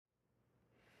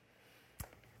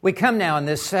We come now in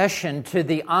this session to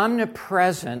the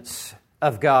omnipresence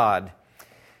of God.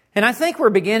 And I think we're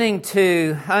beginning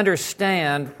to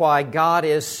understand why God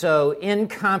is so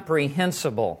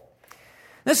incomprehensible.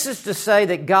 This is to say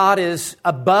that God is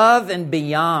above and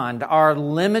beyond our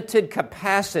limited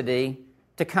capacity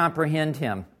to comprehend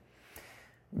Him.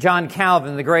 John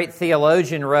Calvin, the great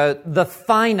theologian, wrote, "The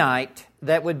finite,"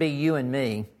 that would be you and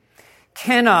me,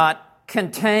 "cannot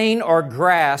contain or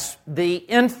grasp the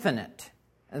infinite,"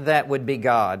 that would be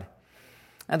God.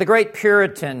 And the great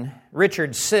Puritan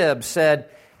Richard Sibbes said,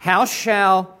 "How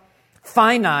shall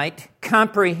finite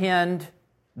comprehend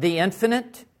the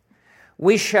infinite?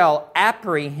 We shall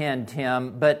apprehend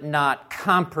Him, but not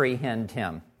comprehend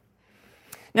Him."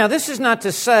 Now, this is not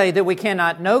to say that we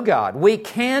cannot know God. We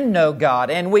can know God,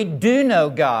 and we do know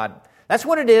God. That's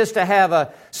what it is to have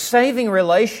a saving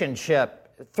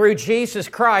relationship through Jesus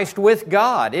Christ with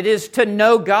God. It is to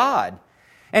know God.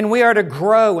 And we are to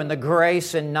grow in the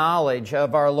grace and knowledge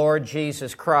of our Lord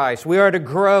Jesus Christ. We are to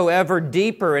grow ever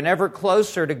deeper and ever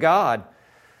closer to God.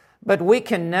 But we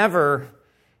can never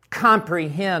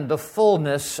comprehend the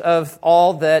fullness of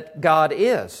all that God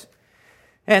is.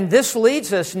 And this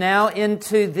leads us now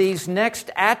into these next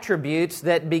attributes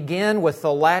that begin with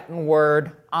the Latin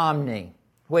word omni,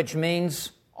 which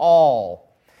means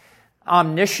all.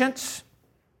 Omniscience,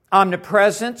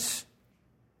 omnipresence,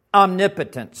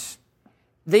 omnipotence.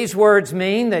 These words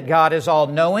mean that God is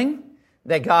all-knowing,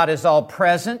 that God is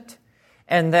all-present,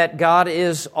 and that God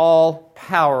is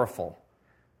all-powerful.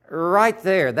 Right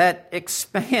there, that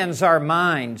expands our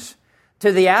minds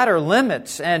to the outer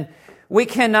limits, and we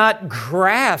cannot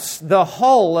grasp the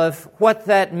whole of what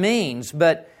that means,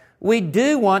 but we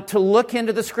do want to look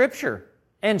into the Scripture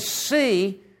and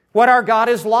see what our God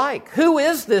is like. Who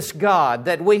is this God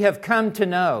that we have come to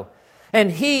know?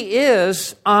 And He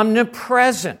is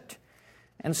omnipresent.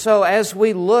 And so as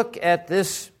we look at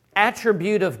this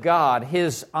attribute of God,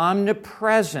 His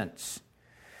omnipresence,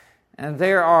 and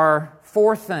there are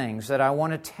 4 things that I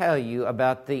want to tell you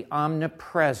about the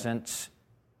omnipresence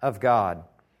of God.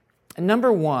 And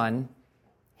number 1,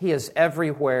 He is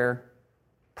everywhere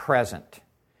present.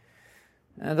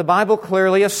 The Bible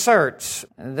clearly asserts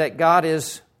that God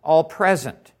is all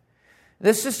present.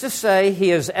 This is to say, He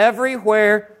is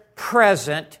everywhere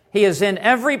present. He is in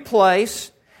every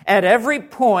place. At every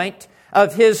point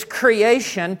of His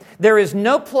creation, there is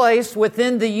no place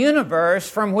within the universe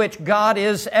from which God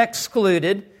is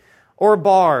excluded or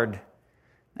barred.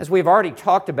 As we've already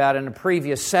talked about in a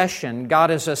previous session,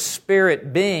 God is a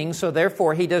spirit being, so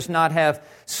therefore He does not have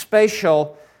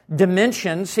spatial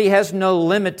dimensions. He has no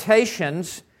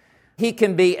limitations. He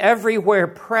can be everywhere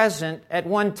present at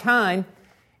one time.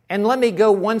 And let me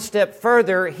go one step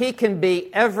further. He can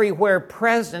be everywhere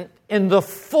present in the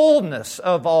fullness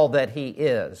of all that He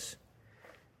is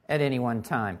at any one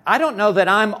time. I don't know that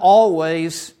I'm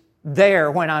always there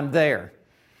when I'm there.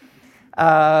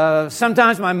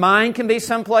 Sometimes my mind can be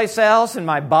someplace else and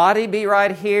my body be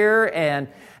right here, and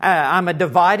I'm a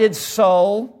divided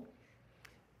soul.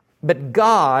 But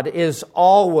God is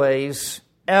always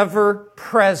ever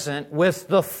present with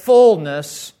the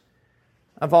fullness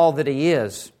of all that He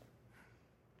is.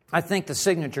 I think the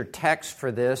signature text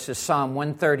for this is Psalm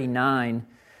 139,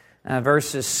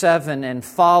 verses 7 and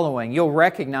following. You'll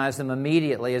recognize them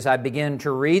immediately as I begin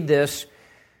to read this.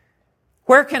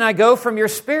 Where can I go from your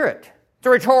Spirit? It's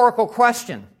a rhetorical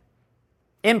question.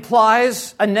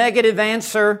 Implies a negative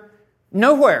answer,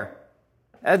 nowhere.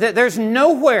 There's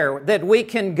nowhere that we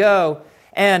can go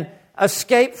and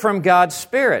escape from God's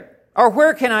Spirit. Or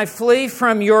where can I flee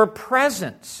from your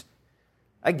presence?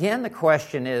 Again, the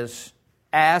question is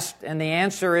asked, and the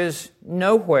answer is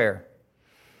nowhere.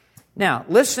 Now,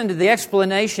 listen to the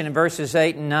explanation in verses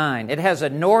 8 and 9. It has a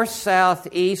north, south,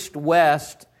 east,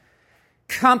 west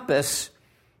compass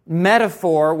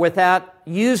metaphor without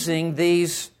using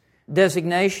these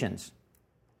designations.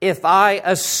 If I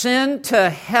ascend to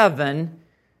heaven,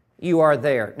 you are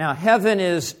there. Now, heaven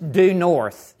is due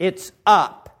north. It's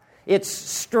up. It's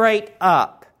straight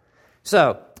up.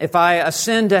 So, if I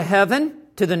ascend to heaven,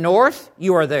 to the north,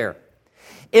 you are there.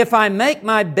 If I make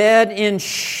my bed in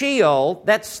Sheol,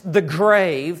 that's the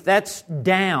grave, that's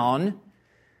down,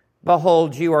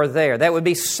 behold, you are there. That would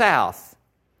be south.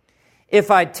 If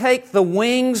I take the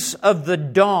wings of the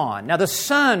dawn, now the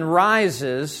sun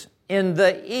rises in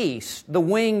the east, the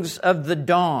wings of the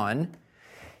dawn.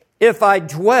 If I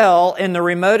dwell in the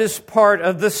remotest part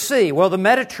of the sea, well, the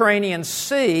Mediterranean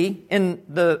Sea in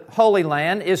the Holy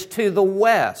Land is to the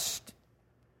west.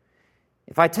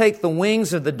 If I take the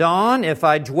wings of the dawn, if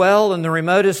I dwell in the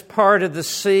remotest part of the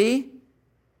sea,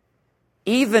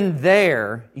 even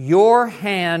there your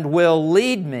hand will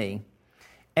lead me,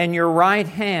 and your right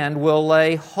hand will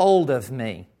lay hold of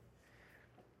me.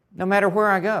 No matter where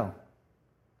I go,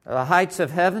 to the heights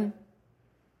of heaven,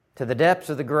 to the depths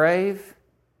of the grave,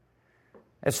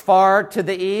 as far to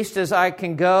the east as I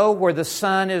can go where the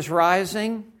sun is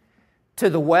rising, to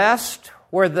the west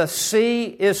where the sea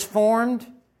is formed,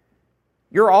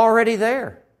 you're already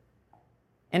there.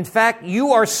 In fact,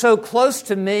 you are so close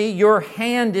to me, your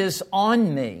hand is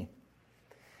on me.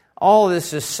 All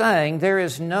this is saying there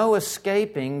is no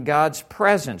escaping God's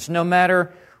presence, no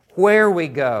matter where we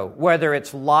go, whether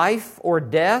it's life or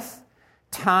death,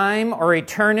 time or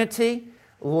eternity,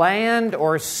 land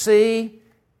or sea,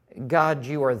 God,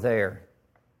 you are there.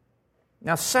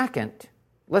 Now, second,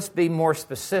 let's be more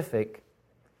specific,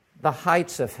 the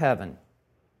heights of heaven.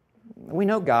 We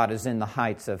know God is in the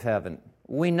heights of heaven.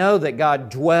 We know that God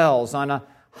dwells on a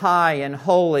high and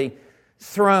holy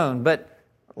throne, but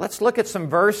let's look at some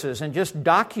verses and just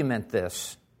document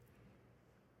this.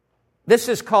 This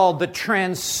is called the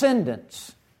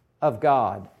transcendence of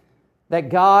God, that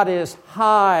God is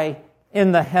high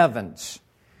in the heavens.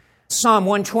 Psalm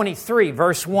 123,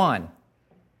 verse 1.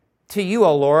 To you,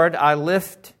 O Lord, I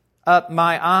lift up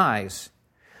my eyes.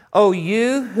 O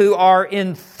you who are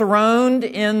enthroned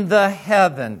in the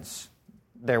heavens.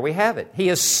 There we have it. He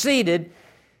is seated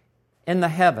in the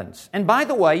heavens. And by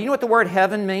the way, you know what the word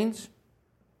heaven means?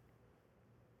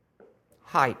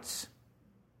 Heights.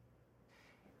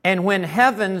 And when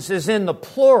heavens is in the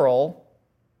plural,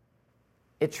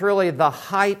 it's really the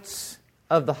heights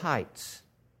of the heights.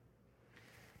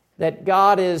 That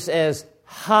God is as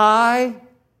high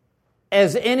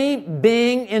as any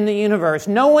being in the universe.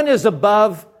 No one is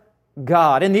above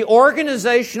God. In the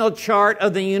organizational chart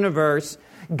of the universe,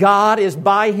 God is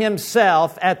by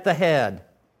Himself at the head.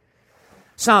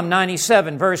 Psalm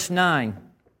 97, verse 9.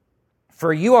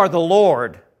 For you are the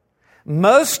Lord,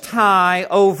 most high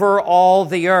over all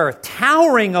the earth,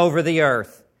 towering over the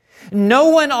earth. No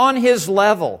one on His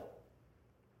level.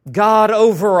 God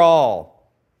over all.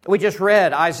 We just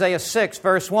read Isaiah 6,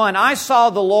 verse 1. I saw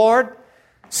the Lord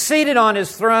seated on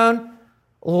His throne,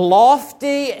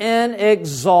 lofty and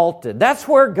exalted. That's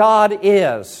where God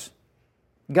is.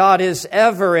 God is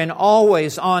ever and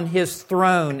always on His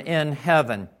throne in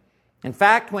heaven. In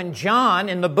fact, when John,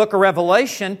 in the book of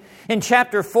Revelation, in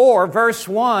chapter 4, verse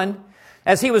 1,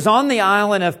 as he was on the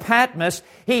island of Patmos,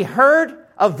 he heard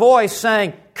a voice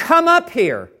saying, "Come up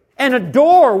here." And a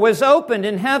door was opened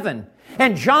in heaven.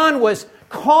 And John was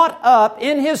caught up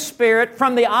in his spirit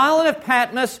from the island of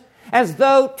Patmos as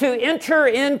though to enter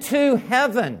into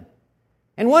heaven.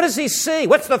 And what does he see?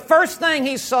 What's the first thing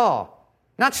he saw?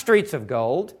 Not streets of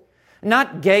gold,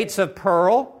 not gates of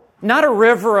pearl, not a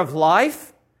river of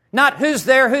life, not who's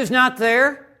there, who's not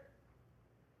there.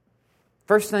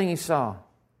 First thing he saw,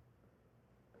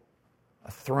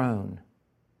 a throne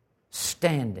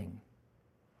standing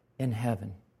in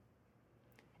heaven.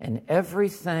 And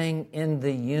everything in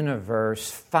the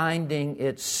universe finding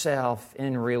itself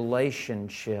in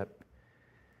relationship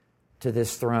to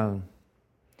this throne.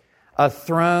 A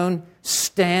throne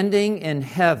standing in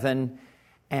heaven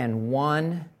and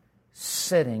one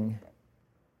sitting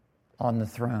on the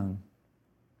throne.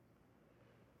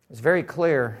 It's very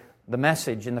clear, the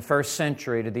message in the first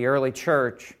century to the early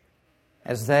church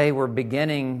as they were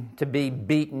beginning to be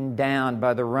beaten down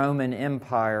by the Roman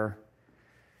Empire.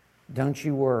 Don't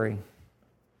you worry.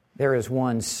 There is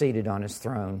one seated on His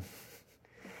throne.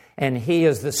 And He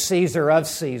is the Caesar of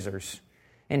Caesars.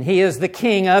 And He is the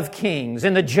King of kings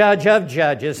and the Judge of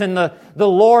judges and the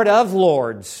Lord of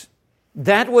lords.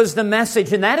 That was the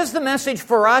message. And that is the message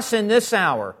for us in this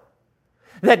hour.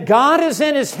 That God is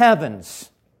in His heavens.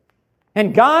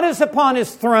 And God is upon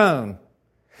His throne.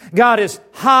 God is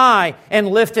high and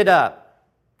lifted up.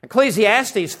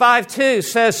 Ecclesiastes 5:2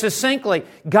 says succinctly,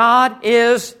 God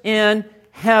is in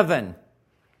heaven.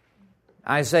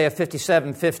 Isaiah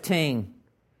 57:15,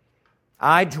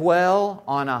 I dwell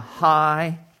on a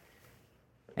high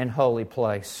and holy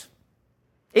place.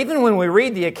 Even when we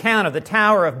read the account of the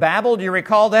Tower of Babel, do you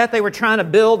recall that? They were trying to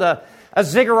build a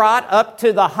ziggurat up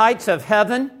to the heights of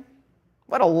heaven.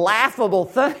 What a laughable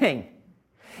thing.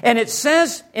 And it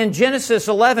says in Genesis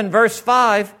 11, verse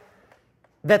 5,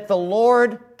 that the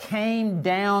Lord came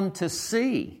down to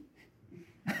see.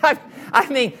 I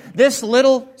mean, this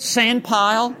little sand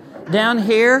pile down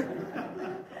here,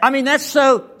 that's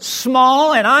so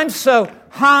small and I'm so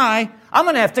high, I'm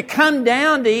going to have to come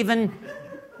down to even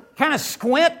kind of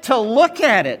squint to look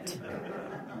at it.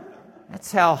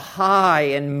 That's how high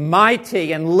and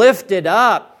mighty and lifted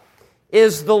up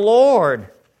is the Lord.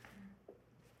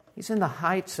 He's in the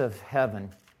heights of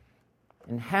heaven.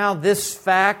 and how this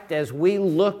fact, as we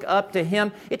look up to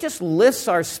Him, it just lifts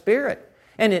our spirit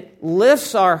and it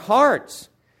lifts our hearts.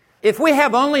 If we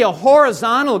have only a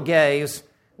horizontal gaze,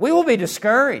 we will be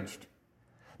discouraged.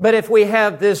 But if we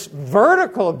have this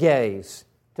vertical gaze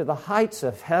to the heights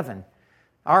of heaven,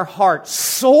 our heart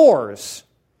soars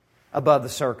above the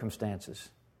circumstances.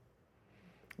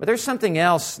 But there's something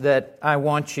else that I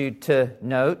want you to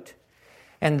note,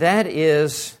 and that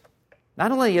is,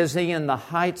 not only is He in the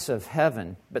heights of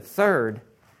heaven, but third,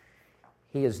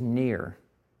 He is near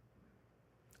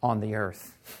on the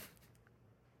earth.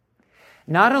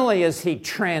 Not only is He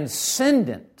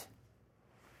transcendent,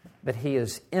 but He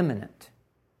is immanent.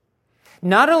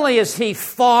 Not only is He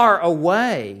far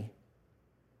away,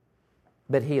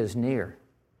 but He is near.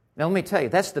 Now let me tell you,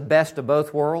 that's the best of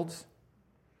both worlds.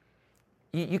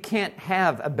 You can't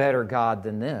have a better God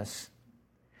than this.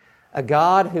 A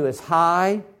God who is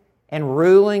high and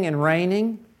ruling and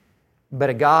reigning, but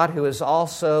a God who is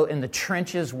also in the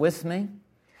trenches with me.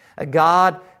 A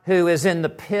God who is in the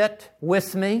pit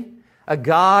with me. A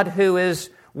God who is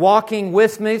walking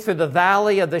with me through the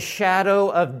valley of the shadow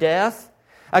of death.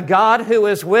 A God who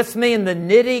is with me in the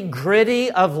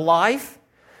nitty-gritty of life.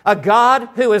 A God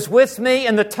who is with me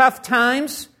in the tough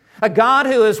times. A God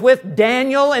who is with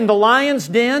Daniel in the lion's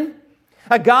den.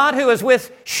 A God who is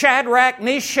with Shadrach,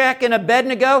 Meshach, and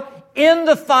Abednego in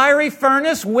the fiery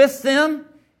furnace with them.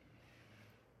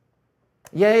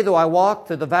 Yea, though I walk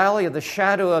through the valley of the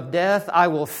shadow of death, I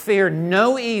will fear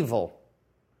no evil,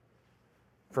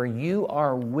 for you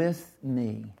are with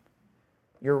me.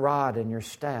 Your rod and your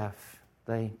staff,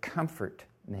 they comfort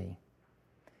me.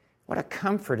 What a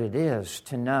comfort it is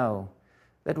to know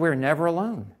that we're never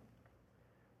alone.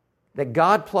 That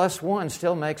God plus one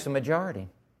still makes a majority.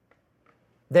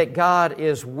 That God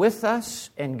is with us,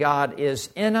 and God is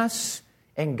in us,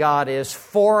 and God is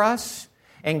for us,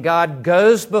 and God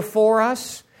goes before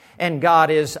us, and God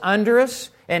is under us,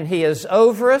 and He is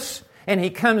over us, and He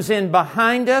comes in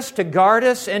behind us to guard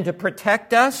us and to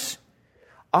protect us.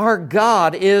 Our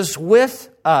God is with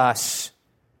us.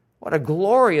 What a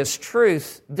glorious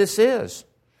truth this is.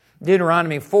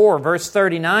 Deuteronomy 4, verse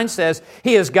 39 says,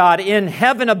 He is God in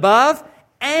heaven above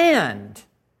and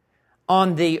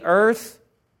on the earth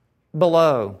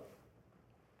below.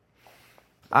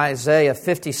 Isaiah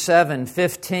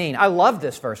 57:15. I love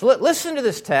this verse. Listen to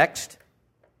this text.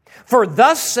 For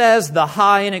thus says the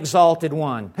high and exalted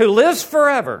one, who lives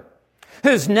forever,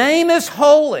 whose name is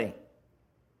holy.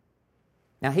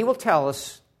 Now He will tell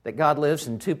us that God lives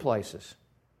in two places.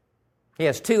 He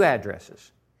has two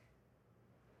addresses.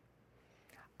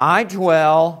 I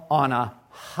dwell on a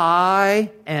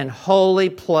high and holy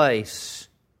place,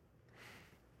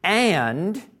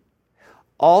 and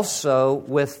also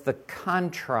with the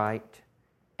contrite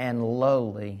and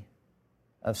lowly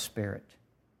of spirit.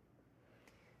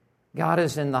 God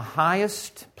is in the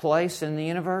highest place in the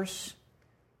universe,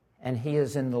 and He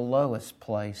is in the lowest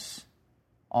place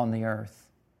on the earth,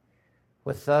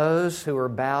 with those who are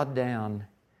bowed down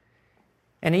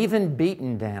and even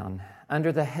beaten down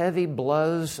under the heavy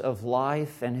blows of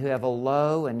life and who have a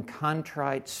low and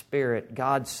contrite spirit.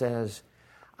 God says,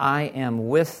 I am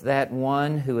with that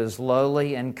one who is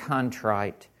lowly and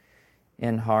contrite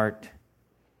in heart.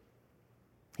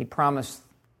 He promised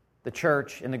the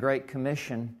church in the Great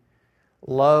Commission,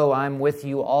 Lo, I'm with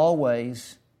you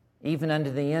always, even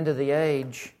unto the end of the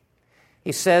age.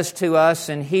 He says to us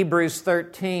in Hebrews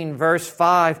 13, verse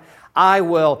 5, I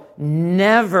will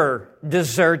never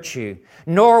desert you,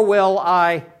 nor will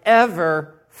I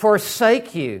ever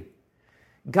forsake you.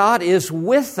 God is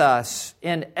with us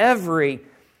in every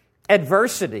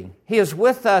adversity. He is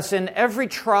with us in every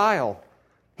trial.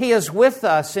 He is with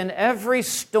us in every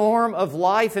storm of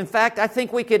life. In fact, I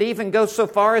think we could even go so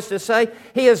far as to say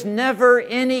He is never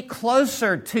any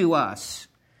closer to us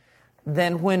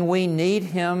than when we need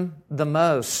Him the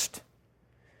most.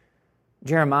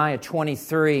 Jeremiah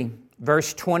 23,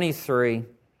 verse 23.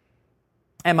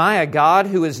 Am I a God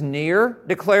who is near,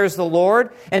 declares the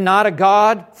Lord, and not a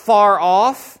God far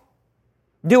off?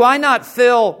 Do I not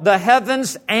fill the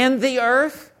heavens and the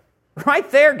earth? Right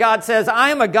there, God says, I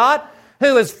am a God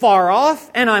who is far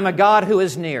off, and I'm a God who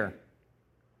is near.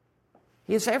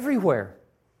 He is everywhere.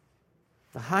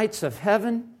 The heights of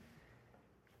heaven,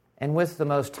 and with the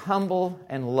most humble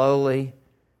and lowly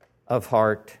of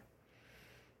heart.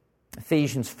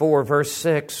 Ephesians 4, verse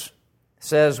 6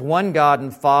 says, one God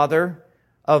and Father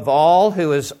of all,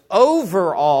 who is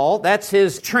over all, that's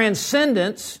His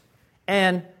transcendence,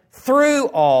 and through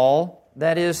all,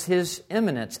 that is His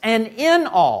immanence, and in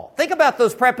all. Think about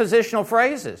those prepositional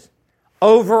phrases.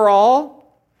 Over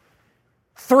all,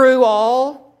 through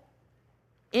all,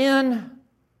 in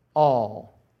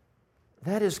all.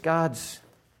 That is God's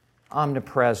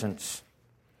omnipresence.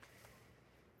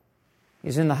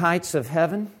 He's in the heights of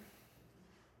heaven.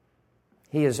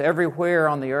 He is everywhere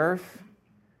on the earth.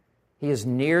 He is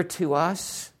near to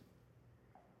us.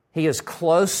 He is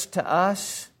close to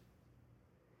us.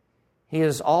 He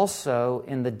is also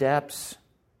in the depths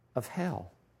of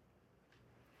hell.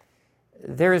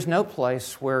 There is no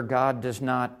place where God does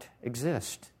not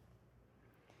exist.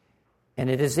 And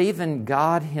it is even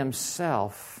God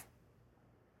Himself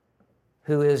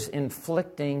who is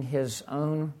inflicting His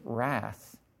own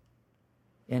wrath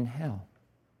in hell.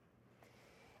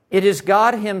 It is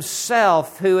God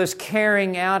Himself who is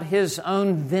carrying out His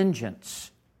own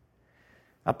vengeance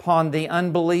upon the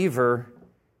unbeliever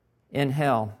in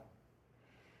hell.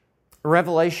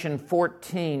 Revelation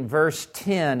 14, verse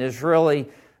 10 is really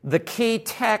the key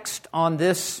text on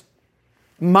this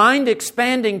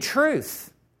mind-expanding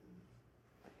truth.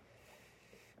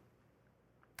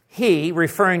 He,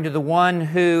 referring to the one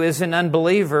who is an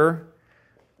unbeliever,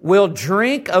 will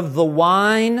drink of the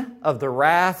wine of the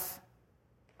wrath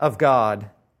of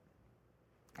God,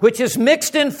 which is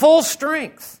mixed in full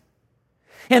strength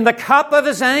in the cup of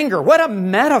His anger. What a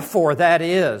metaphor that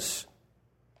is.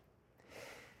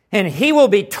 And he will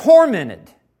be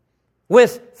tormented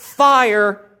with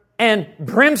fire and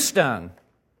brimstone.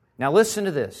 Now listen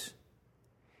to this.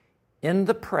 In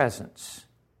the presence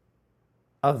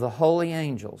of the holy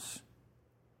angels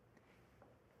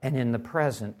and in the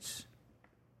presence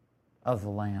of the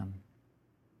Lamb.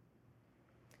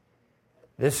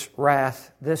 This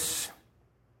wrath, this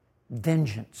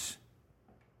vengeance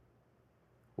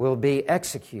will be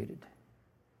executed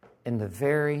in the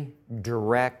very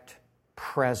direct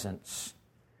presence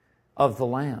of the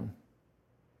Lamb.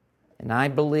 And I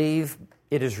believe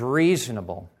it is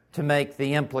reasonable to make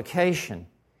the implication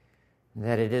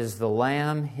that it is the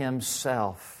Lamb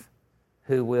Himself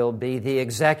who will be the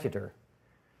executor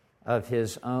of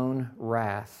His own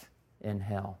wrath in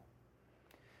hell.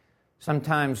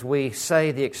 Sometimes we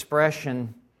say the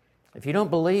expression, if you don't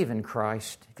believe in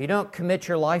Christ, if you don't commit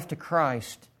your life to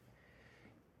Christ,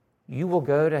 you will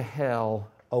go to hell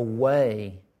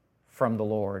away from the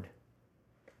Lord.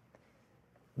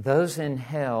 Those in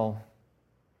hell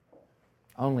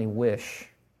only wish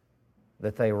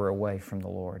that they were away from the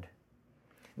Lord.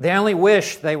 They only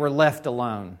wish they were left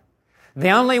alone.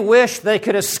 They only wish they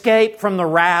could escape from the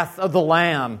wrath of the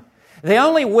Lamb. They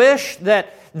only wish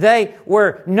that they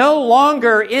were no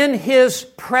longer in His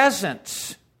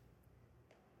presence.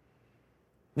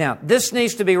 Now, this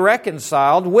needs to be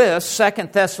reconciled with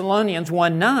 2 Thessalonians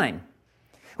 1:9,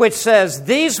 which says,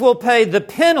 "These will pay the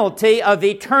penalty of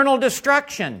eternal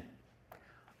destruction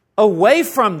away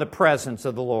from the presence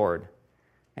of the Lord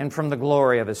and from the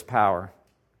glory of His power."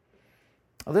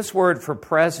 Well, this word for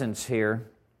presence here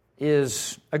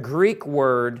is a Greek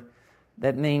word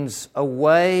that means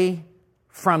away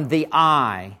from the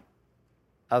eye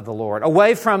of the Lord,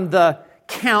 away from the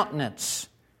countenance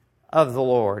of the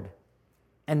Lord.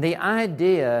 And the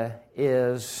idea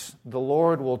is the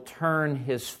Lord will turn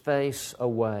His face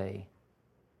away,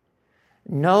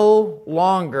 no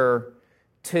longer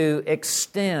to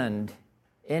extend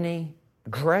any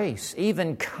grace,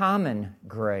 even common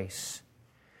grace,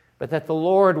 but that the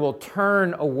Lord will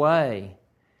turn away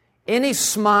any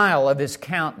smile of His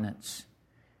countenance,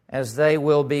 as they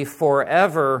will be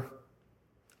forever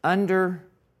under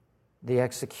the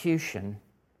execution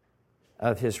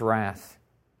of His wrath.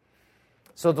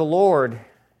 So the Lord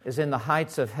is in the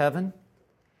heights of heaven.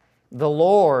 The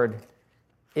Lord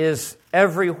is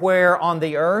everywhere on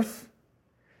the earth.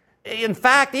 In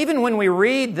fact, even when we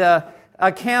read the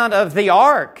account of the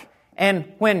ark,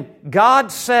 and when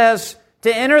God says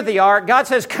to enter the ark, God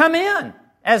says, "Come in,"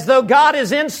 as though God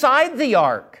is inside the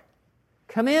ark.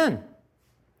 Come in.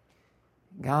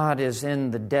 God is in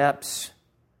the depths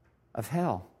of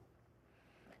hell.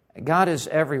 God is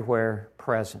everywhere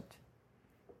present.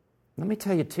 Let me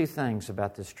tell you two things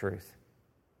about this truth.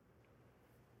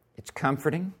 It's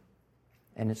comforting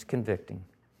and it's convicting.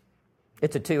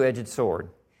 It's a two-edged sword.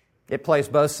 It plays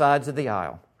both sides of the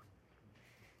aisle.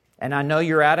 And I know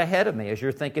you're out ahead of me as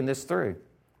you're thinking this through.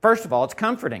 First of all, it's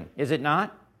comforting, is it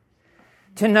not?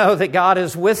 To know that God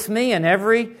is with me in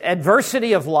every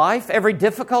adversity of life, every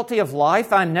difficulty of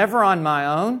life. I'm never on my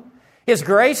own. His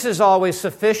grace is always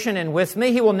sufficient and with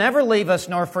me. He will never leave us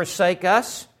nor forsake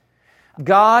us.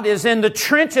 God is in the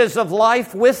trenches of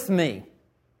life with me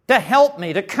to help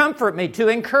me, to comfort me, to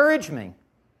encourage me.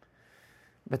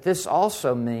 But this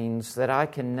also means that I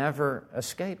can never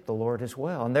escape the Lord as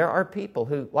well. And there are people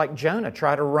who, like Jonah,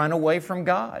 try to run away from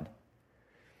God.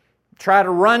 try to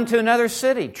run to another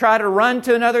city, try to run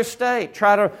to another state,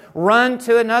 try to run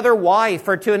to another wife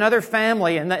or to another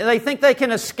family, and they think they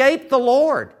can escape the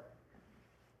Lord.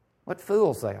 What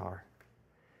fools they are.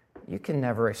 You can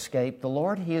never escape the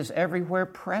Lord. He is everywhere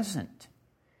present.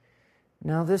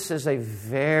 Now, this is a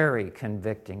very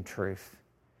convicting truth,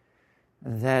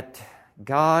 that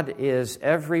God is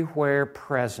everywhere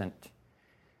present.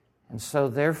 And so,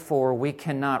 therefore, we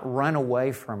cannot run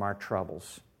away from our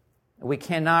troubles. We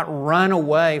cannot run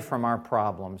away from our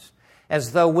problems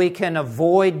as though we can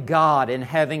avoid God in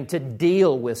having to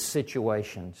deal with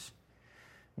situations.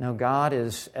 No, God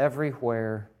is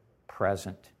everywhere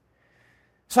present.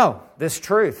 So, this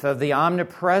truth of the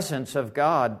omnipresence of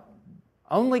God,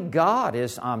 only God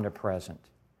is omnipresent.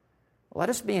 Let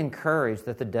us be encouraged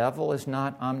that the devil is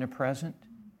not omnipresent.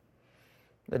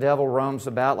 The devil roams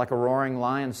about like a roaring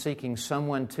lion seeking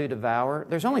someone to devour.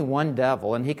 There's only one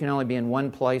devil, and he can only be in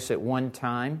one place at one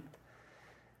time.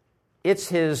 It's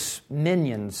his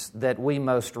minions that we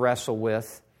most wrestle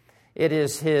with. It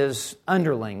is his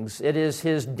underlings. It is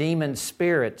his demon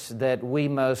spirits that we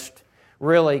most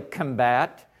really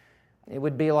combat. It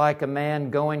would be like a man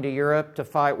going to Europe to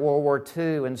fight World War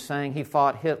II and saying he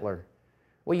fought Hitler.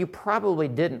 Well, you probably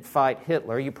didn't fight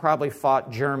Hitler. You probably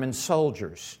fought German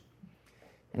soldiers.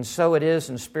 And so it is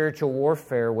in spiritual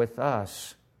warfare with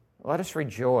us. Let us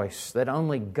rejoice that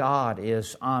only God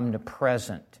is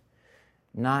omnipresent,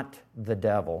 not the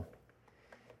devil.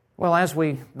 Well, as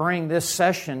we bring this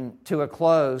session to a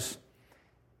close,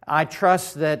 I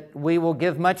trust that we will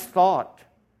give much thought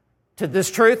to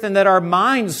this truth and that our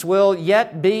minds will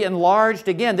yet be enlarged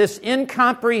again, this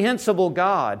incomprehensible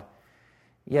God.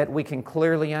 Yet we can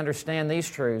clearly understand these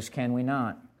truths, can we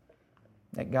not?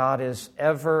 That God is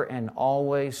ever and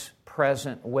always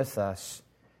present with us,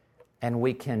 and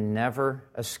we can never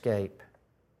escape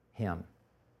Him.